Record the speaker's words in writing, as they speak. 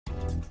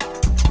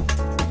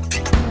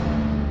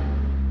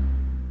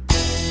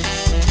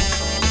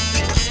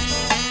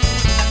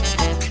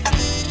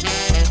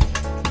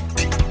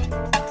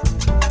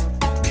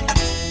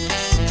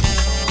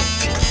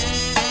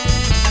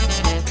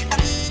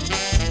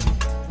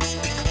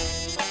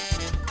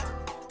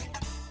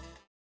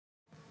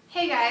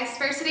Hey guys,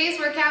 for today's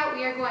workout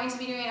we are going to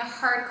be doing a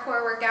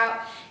hardcore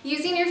workout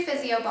using your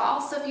physio ball.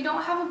 So if you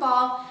don't have a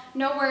ball,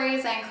 no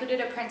worries, I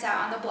included a printout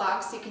on the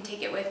blog so you can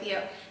take it with you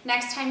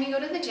next time you go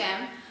to the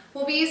gym.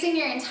 We'll be using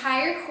your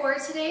entire core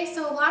today,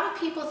 so a lot of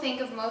people think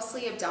of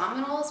mostly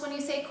abdominals when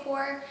you say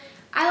core.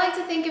 I like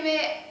to think of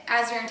it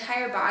as your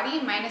entire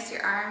body minus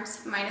your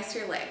arms, minus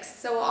your legs.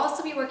 So we'll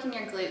also be working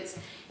your glutes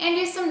and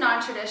do some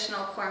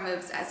non-traditional core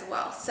moves as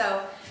well.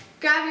 So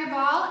grab your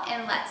ball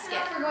and let's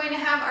get. We're going to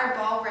have our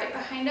ball right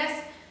behind us.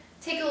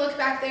 Take a look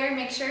back there,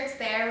 make sure it's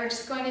there. We're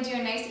just going to do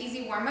a nice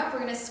easy warm up.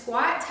 We're going to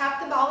squat,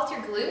 tap the ball with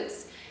your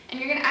glutes, and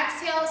you're going to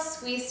exhale,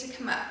 squeeze to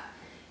come up.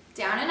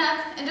 Down and up,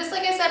 and just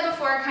like I said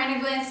before, kind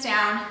of glance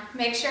down,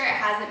 make sure it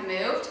hasn't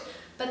moved.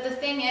 But the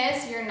thing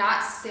is, you're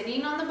not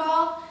sitting on the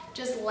ball,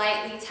 just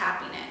lightly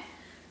tapping it.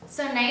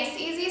 So nice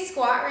easy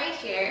squat right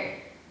here.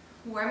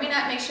 Warming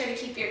up, make sure to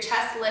keep your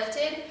chest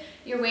lifted.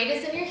 Your weight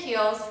is in your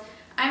heels.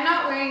 I'm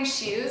not wearing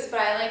shoes, but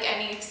I like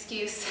any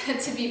excuse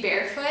to be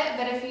barefoot.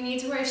 But if you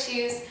need to wear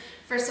shoes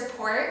for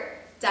support,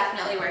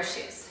 definitely wear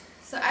shoes.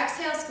 So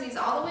exhale, squeeze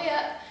all the way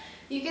up.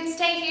 You can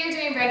stay here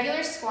doing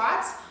regular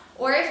squats,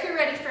 or if you're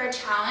ready for a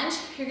challenge,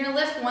 you're gonna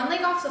lift one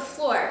leg off the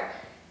floor,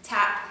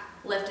 tap,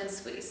 lift and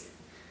squeeze.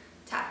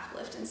 Tap,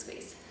 lift and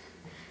squeeze.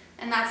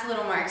 And that's a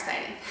little more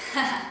exciting.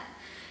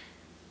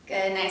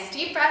 Good, nice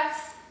deep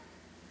breaths.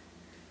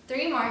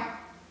 3 more.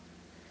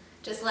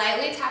 Just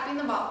lightly tapping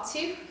the ball.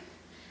 2.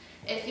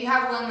 If you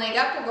have one leg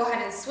up, we'll go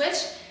ahead and switch.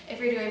 If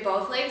you're doing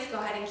both legs, go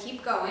ahead and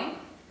keep going.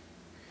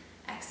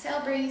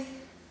 Exhale, breathe.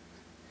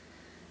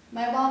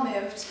 My ball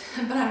moved,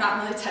 but I'm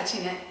not really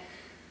touching it.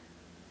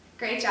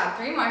 Great job,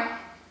 3 more.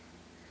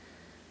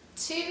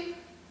 2,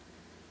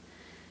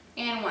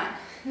 and 1.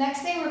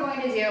 Next thing we're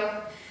going to do,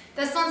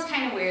 this one's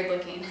kind of weird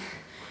looking.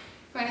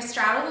 We're going to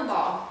straddle the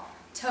ball.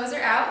 Toes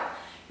are out.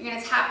 You're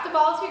going to tap the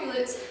ball with your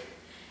glutes.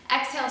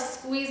 Exhale,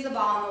 squeeze the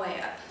ball on the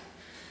way up.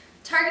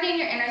 Targeting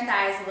your inner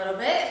thighs a little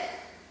bit.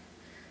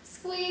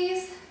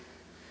 Squeeze.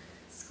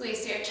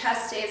 Squeeze so your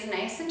chest stays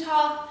nice and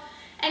tall.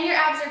 And your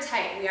abs are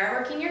tight. We are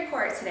working your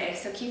core today,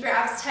 so keep your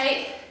abs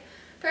tight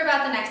for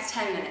about the next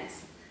 10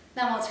 minutes.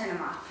 Then we'll turn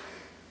them off.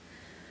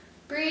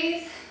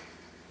 Breathe.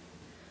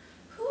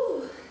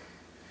 Whew.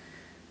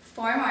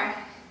 4 more.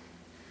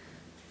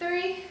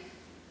 3,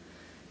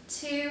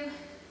 2,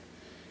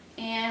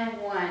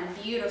 and 1.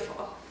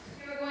 Beautiful.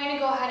 We're going to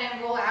go ahead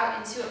and roll out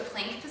into a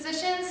plank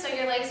position, so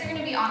your legs are going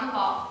to be on the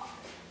ball.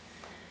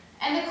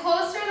 And the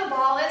closer the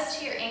ball is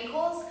to your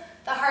ankles,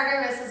 the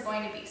harder this is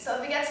going to be. So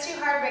if it gets too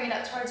hard, bring it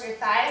up towards your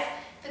thighs.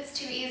 If it's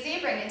too easy,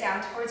 bring it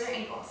down towards your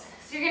ankles.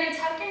 So you're going to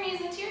tuck your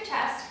knees into your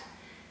chest.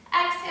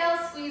 Exhale,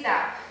 squeeze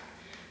out.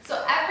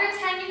 So every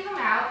time you come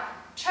out,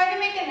 try to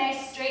make a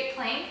nice straight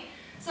plank.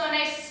 So a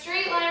nice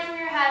straight line from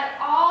your head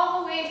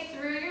all the way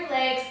through your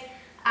legs,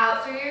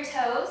 out through your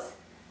toes.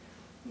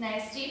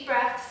 Nice deep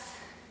breaths.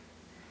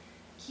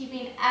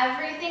 Keeping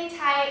everything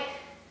tight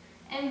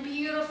and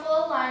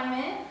beautiful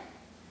alignment.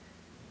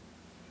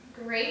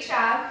 Great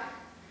job.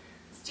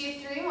 Let's do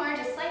 3 more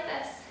just like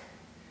this.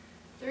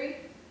 3,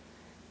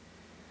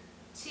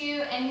 2,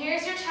 and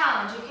here's your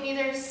challenge. You can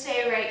either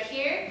stay right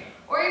here,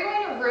 or you're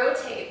going to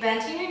rotate,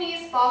 bending your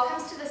knees, ball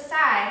comes to the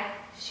side,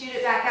 shoot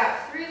it back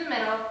out through the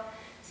middle,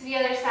 to the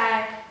other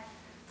side,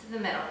 to the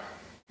middle.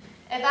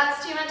 If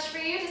that's too much for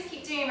you, just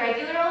keep doing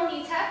regular old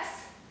knee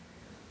tucks.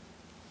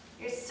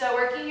 You're still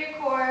working your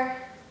core.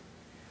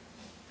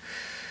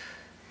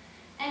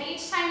 And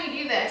each time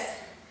you do this,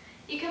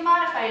 you can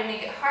modify to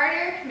make it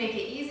harder, make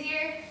it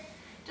easier.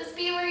 Just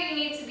be where you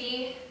need to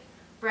be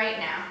right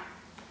now.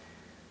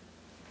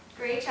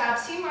 Great job,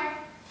 2 more.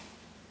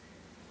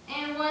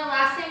 And one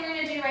last thing we're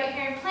going to do right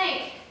here in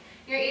plank.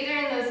 You're either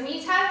in those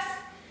knee tucks,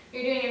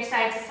 you're doing your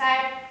side to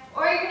side,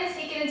 or you're going to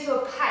take it into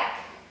a pike.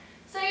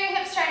 So your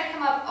hips try to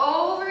come up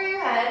over your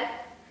head,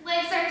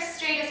 legs are as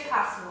straight as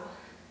possible.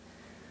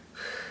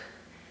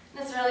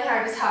 It's really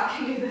hard to talk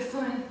and do this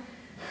one.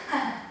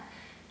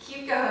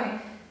 Keep going.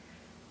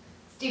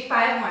 Let's do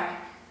 5 more.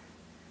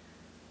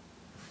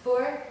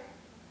 4.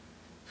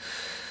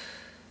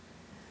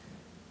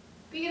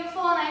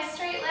 Beautiful, nice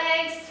straight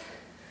legs.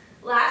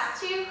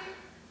 Last 2.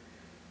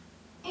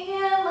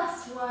 And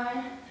last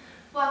 1.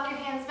 Walk your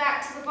hands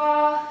back to the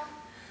ball.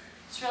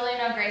 There's really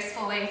no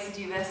graceful way to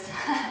do this.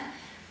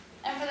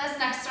 And for this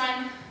next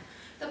one,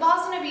 the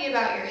ball's going to be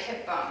about your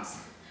hip bones.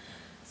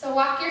 So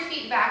walk your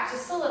feet back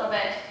just a little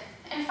bit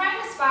and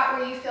find a spot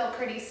where you feel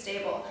pretty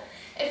stable.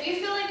 If you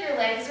feel like your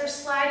legs are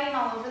sliding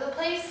all over the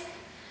place,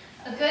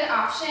 a good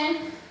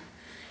option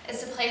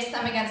is to place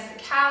them against the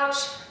couch,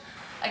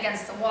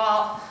 against the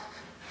wall,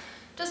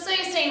 just so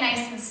you stay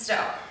nice and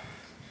still.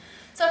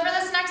 So for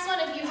this next one,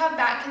 if you have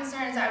back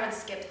concerns, I would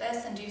skip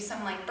this and do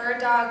some like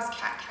bird dogs,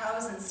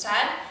 cat-cows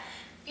instead.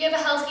 If you have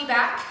a healthy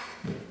back,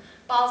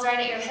 Ball's right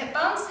at your hip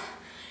bones.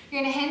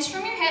 You're gonna hinge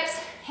from your hips.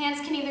 Hands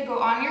can either go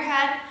on your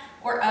head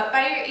or up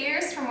by your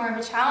ears for more of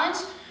a challenge.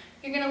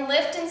 You're gonna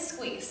lift and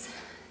squeeze.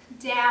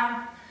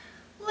 Down,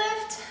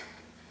 lift,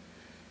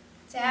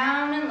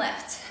 down and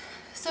lift.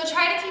 So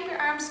try to keep your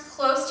arms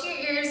close to your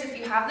ears if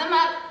you have them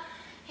up.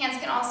 Hands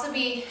can also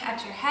be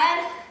at your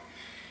head,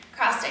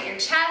 crossed at your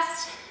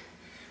chest.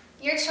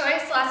 Your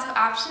choice, lots of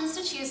options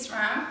to choose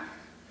from.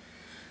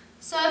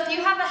 So if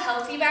you have a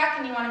healthy back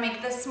and you want to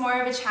make this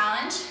more of a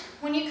challenge,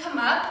 when you come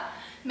up,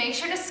 make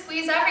sure to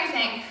squeeze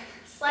everything.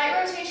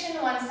 Slight rotation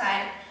to one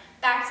side,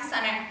 back to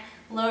center,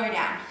 lower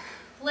down.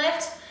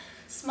 Lift,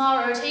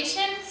 small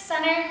rotation,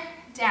 center,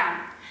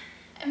 down.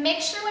 And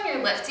make sure when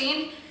you're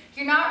lifting,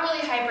 you're not really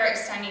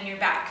hyperextending your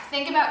back.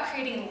 Think about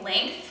creating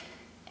length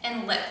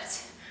and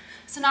lift.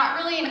 So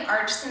not really an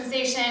arch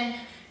sensation.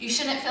 You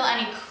shouldn't feel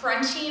any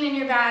crunching in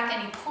your back,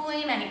 any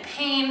pulling, any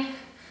pain.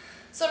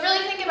 So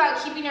really think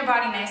about keeping your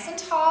body nice and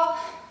tall.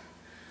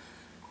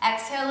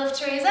 Exhale, lift,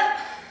 raise up.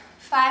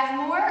 5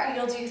 more, or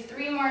you'll do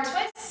 3 more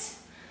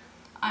twists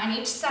on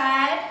each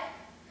side.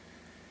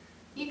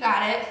 You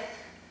got it.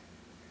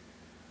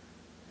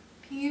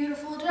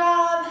 Beautiful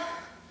job.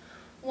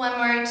 1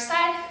 more each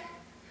side.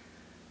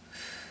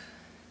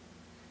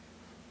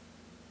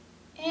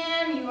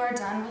 And you are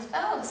done with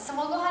those. So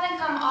we'll go ahead and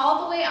come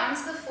all the way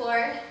onto the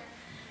floor.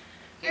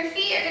 Your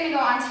feet are gonna go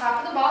on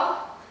top of the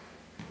ball.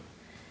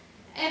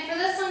 And for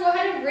this one, go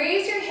ahead and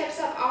raise your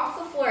hips up off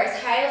the floor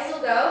as high as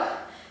you'll go.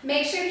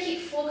 Make sure to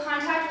keep full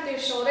contact with your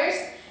shoulders.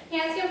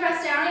 Hands can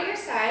press down at your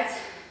sides.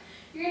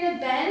 You're gonna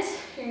bend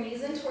your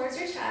knees in towards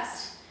your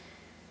chest.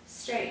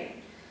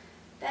 Straighten,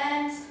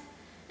 bend,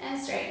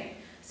 and straighten.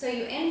 So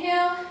you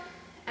inhale,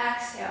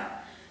 exhale.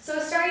 So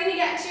starting to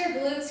get into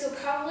your glutes, you'll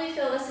probably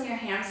feel this in your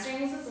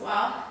hamstrings as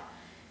well.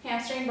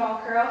 Hamstring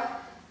ball curl.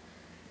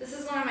 This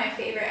is one of my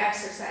favorite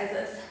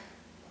exercises.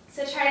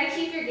 So try to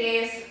keep your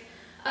gaze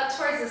up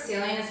towards the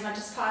ceiling as much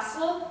as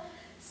possible.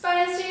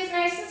 Spine stays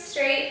nice and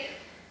straight.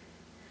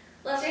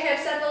 Lift your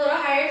hips up a little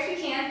higher if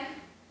you can.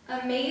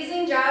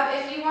 Amazing job.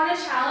 If you want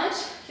a challenge,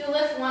 you'll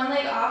lift one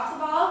leg off the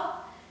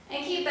ball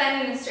and keep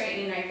bending and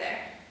straightening right there.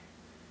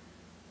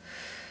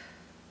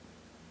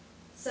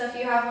 So if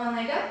you have one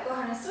leg up, go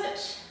ahead and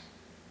switch.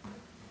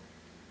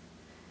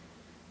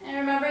 And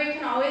remember, you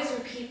can always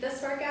repeat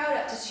this workout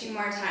up to 2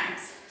 more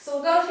times. So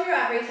we'll go through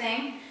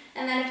everything,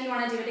 and then if you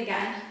want to do it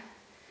again,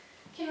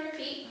 you can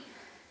repeat.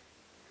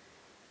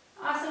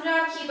 Awesome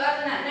job. Keep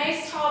up in that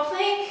nice tall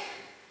plank.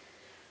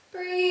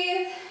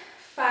 Breathe.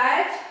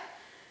 5,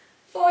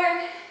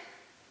 4,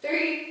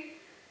 3,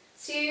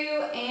 2,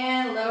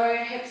 and lower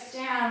your hips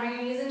down. Bring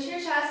your knees into your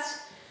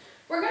chest.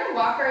 We're going to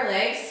walk our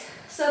legs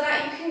so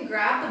that you can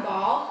grab the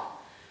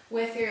ball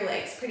with your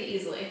legs pretty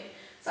easily.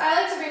 So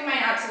I like to bring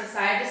mine out to the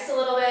side just a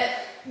little bit,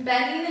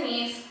 bending the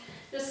knees,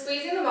 just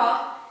squeezing the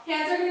ball.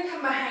 Hands are going to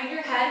come behind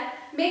your head.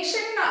 Make sure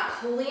you're not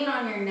pulling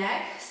on your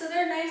neck so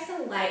they're nice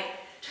and light.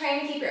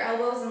 Trying to keep your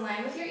elbows in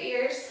line with your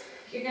ears.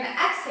 You're going to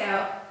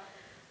exhale,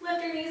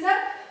 lift your knees up,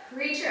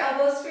 reach your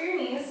elbows for your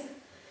knees,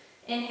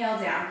 inhale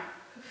down.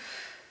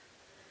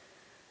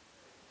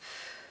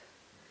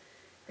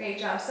 Great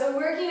job. So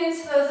working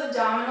into those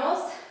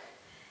abdominals.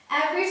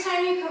 Every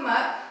time you come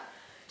up,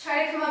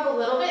 try to come up a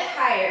little bit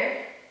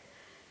higher.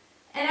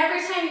 And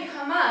every time you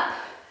come up,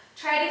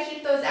 try to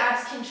keep those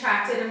abs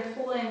contracted and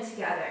pull in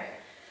together.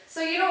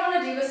 So you don't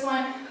want to do this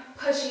one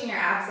pushing your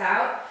abs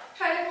out.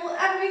 Try to pull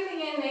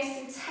everything in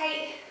nice and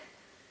tight.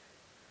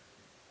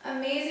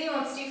 Amazing.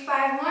 Let's do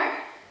 5 more.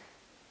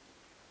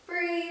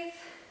 Breathe.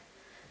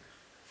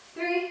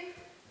 3,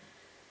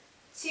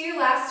 2,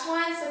 last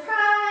one.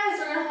 Surprise!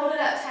 We're going to hold it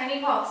up.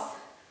 Tiny pulse.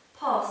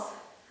 Pulse.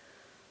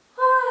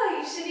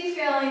 Oh, you should be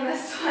feeling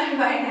this one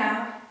by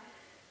now.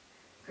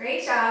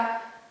 Great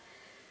job.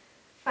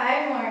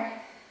 5 more.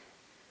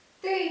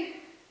 3,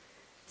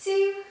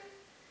 2,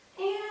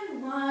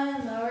 and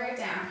 1. Lower it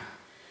down.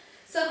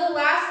 So the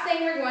last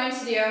thing we're going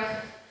to do,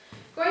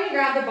 we're going to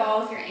grab the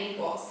ball with your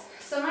ankles.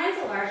 So mine's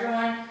a larger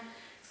one.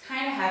 It's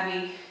kind of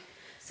heavy.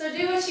 So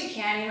do what you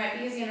can. You might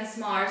be using a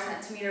smaller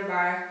centimeter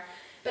bar.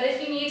 But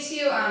if you need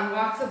to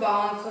walk the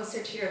ball in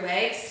closer to your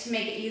legs to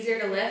make it easier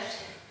to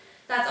lift,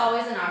 that's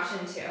always an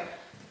option too.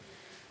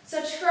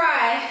 So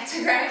try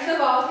to grab the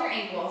ball with your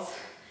ankles.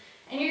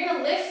 And you're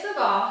going to lift the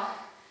ball,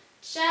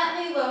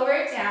 gently lower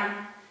it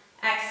down,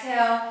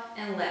 exhale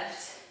and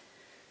lift.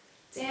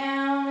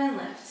 Down and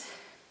lift.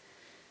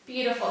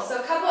 Beautiful. So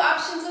a couple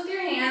options with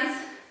your hands.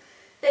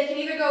 They can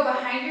either go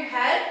behind your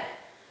head,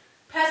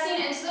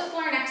 pressing into the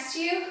floor next to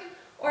you,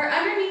 or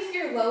underneath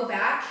your low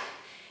back.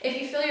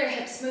 If you feel your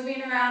hips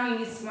moving around, you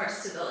need some more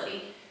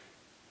stability.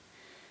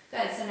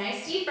 Good. So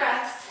nice deep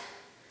breaths.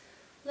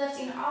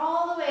 Lifting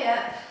all the way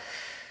up.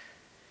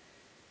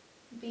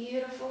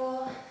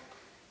 Beautiful.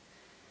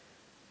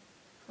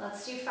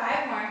 Let's do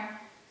 5 more.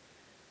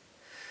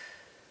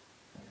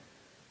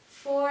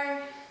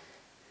 4,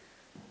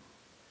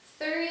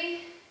 3,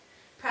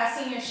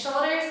 pressing your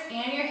shoulders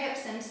and your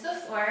hips into the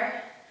floor.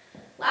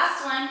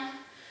 Last one.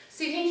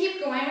 So you can keep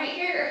going right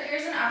here, or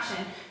here's an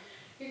option.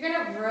 You're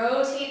gonna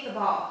rotate the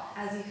ball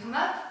as you come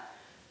up,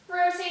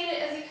 rotate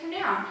it as you come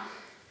down.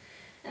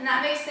 And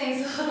that makes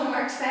things a little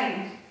more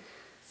exciting.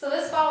 So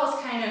this ball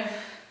is kind of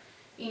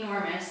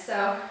enormous,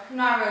 so I'm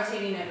not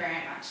rotating it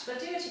very much, but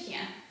do what you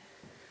can.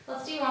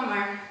 Let's do one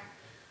more.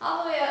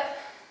 All the way up,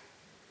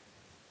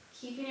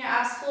 keeping your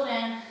abs pulled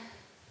in,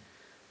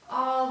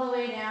 all the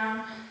way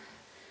down,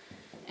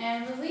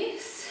 and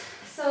release.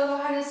 So go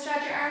ahead and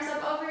stretch your arms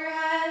up over your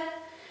head.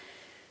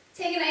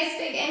 Take a nice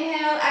big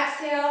inhale,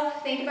 exhale,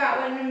 think about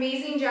what an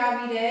amazing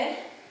job you did.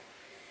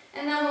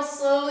 And then we'll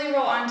slowly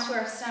roll onto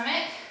our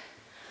stomach.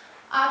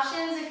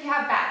 Options, if you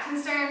have back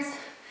concerns,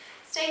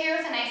 stay here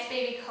with a nice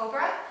baby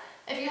cobra.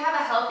 If you have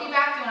a healthy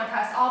back, you want to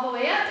press all the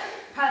way up,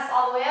 press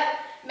all the way up.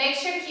 Make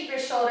sure to keep your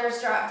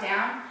shoulders dropped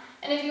down.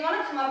 And if you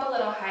want to come up a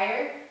little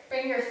higher,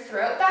 bring your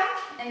throat back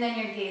and then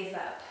your gaze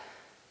up.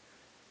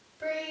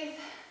 Breathe.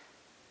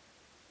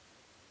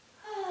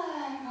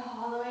 And go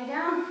all the way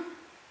down.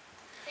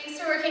 Thanks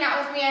for working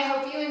out with me. I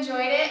hope you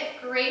enjoyed it.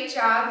 Great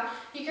job.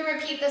 You can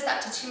repeat this up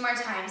to 2 more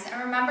times.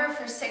 And remember,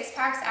 for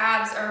 6-packs,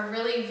 abs, or a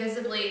really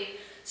visibly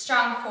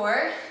strong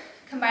core,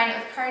 combine it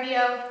with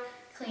cardio,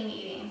 clean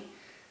eating.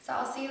 So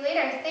I'll see you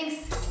later.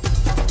 Thanks.